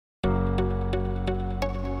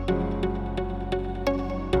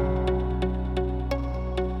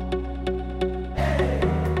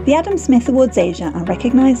The Adam Smith Awards Asia are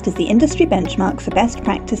recognised as the industry benchmark for best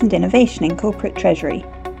practice and innovation in corporate treasury.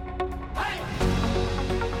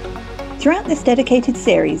 Throughout this dedicated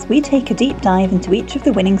series, we take a deep dive into each of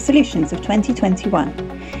the winning solutions of 2021,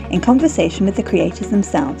 in conversation with the creators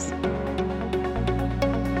themselves.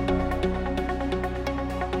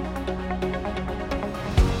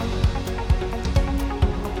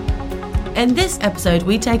 In this episode,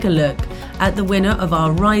 we take a look at the winner of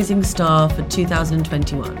our Rising Star for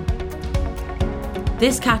 2021.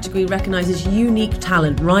 This category recognises unique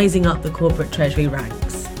talent rising up the corporate treasury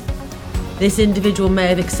ranks. This individual may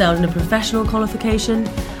have excelled in a professional qualification,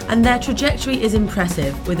 and their trajectory is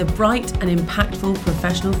impressive, with a bright and impactful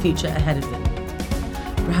professional future ahead of them.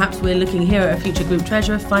 Perhaps we're looking here at a future group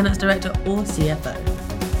treasurer, finance director or CFO.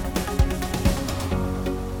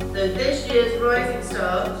 So this year's Rising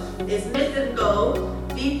Star is Mithun Gold,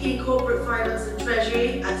 VP Corporate Finance and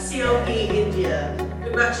Treasury at CLP India.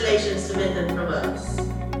 Congratulations to Mithun from us.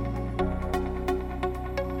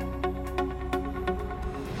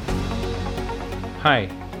 Hi,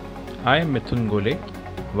 I am Mithun Gole,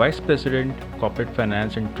 Vice President Corporate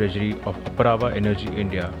Finance and Treasury of ASAA Energy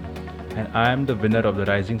India, and I am the winner of the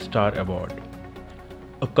Rising Star Award.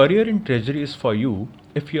 A career in Treasury is for you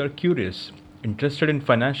if you are curious, interested in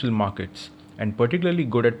financial markets, and particularly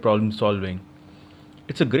good at problem solving.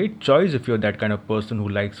 It's a great choice if you're that kind of person who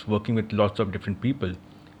likes working with lots of different people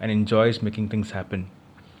and enjoys making things happen.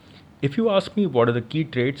 If you ask me what are the key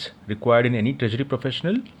traits required in any treasury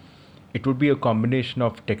professional, it would be a combination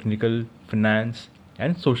of technical, finance,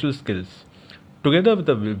 and social skills, together with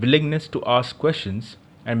the willingness to ask questions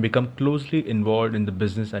and become closely involved in the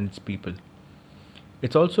business and its people.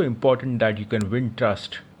 It's also important that you can win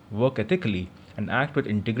trust, work ethically, and act with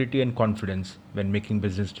integrity and confidence when making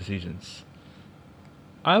business decisions.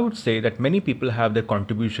 I would say that many people have their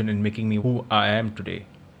contribution in making me who I am today.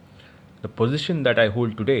 The position that I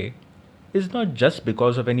hold today is not just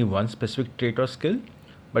because of any one specific trait or skill,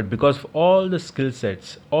 but because of all the skill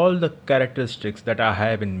sets, all the characteristics that I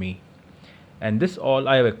have in me. And this all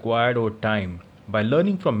I have acquired over time by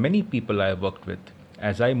learning from many people I have worked with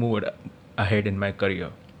as I moved ahead in my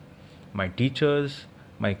career. My teachers,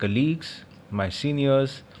 my colleagues, my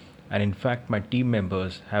seniors, and in fact my team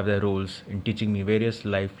members have their roles in teaching me various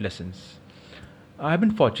life lessons. I have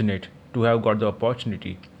been fortunate to have got the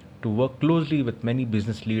opportunity to work closely with many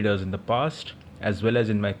business leaders in the past as well as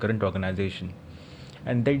in my current organization.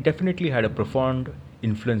 And they definitely had a profound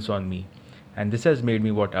influence on me, and this has made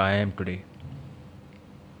me what I am today.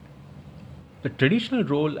 The traditional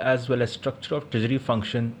role as well as structure of treasury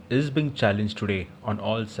function is being challenged today on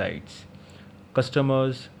all sides.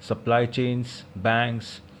 Customers, supply chains,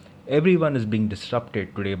 banks, everyone is being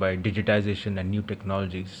disrupted today by digitization and new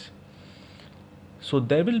technologies. So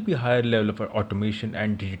there will be a higher level of automation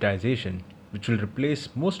and digitization, which will replace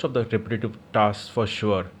most of the repetitive tasks for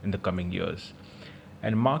sure in the coming years.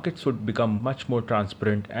 And markets would become much more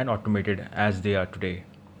transparent and automated as they are today.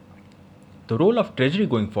 The role of treasury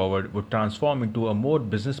going forward would transform into a more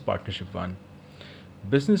business partnership one.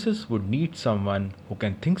 Businesses would need someone who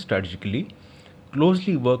can think strategically,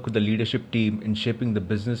 closely work with the leadership team in shaping the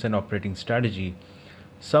business and operating strategy,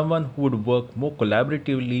 someone who would work more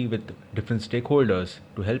collaboratively with different stakeholders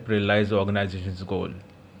to help realize the organization's goal.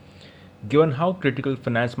 Given how critical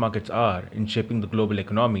finance markets are in shaping the global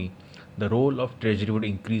economy, the role of treasury would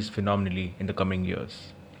increase phenomenally in the coming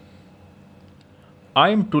years. I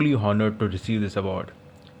am truly honored to receive this award.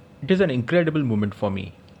 It is an incredible moment for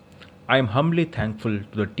me. I am humbly thankful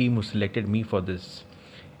to the team who selected me for this.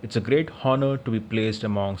 It's a great honor to be placed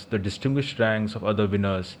amongst the distinguished ranks of other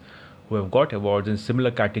winners who have got awards in similar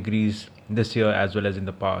categories this year as well as in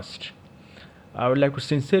the past. I would like to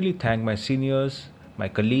sincerely thank my seniors, my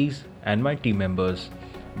colleagues, and my team members,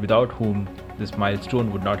 without whom this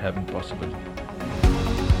milestone would not have been possible.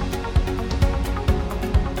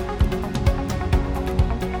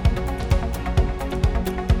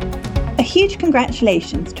 A huge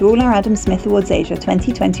congratulations to all our Adam Smith Awards Asia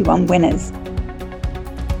 2021 winners.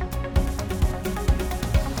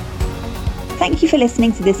 Thank you for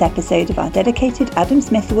listening to this episode of our dedicated Adam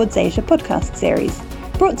Smith Awards Asia podcast series,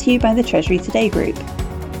 brought to you by the Treasury Today Group.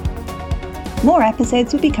 More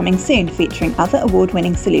episodes will be coming soon featuring other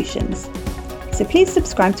award-winning solutions. So please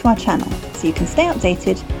subscribe to our channel so you can stay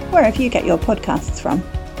updated wherever you get your podcasts from.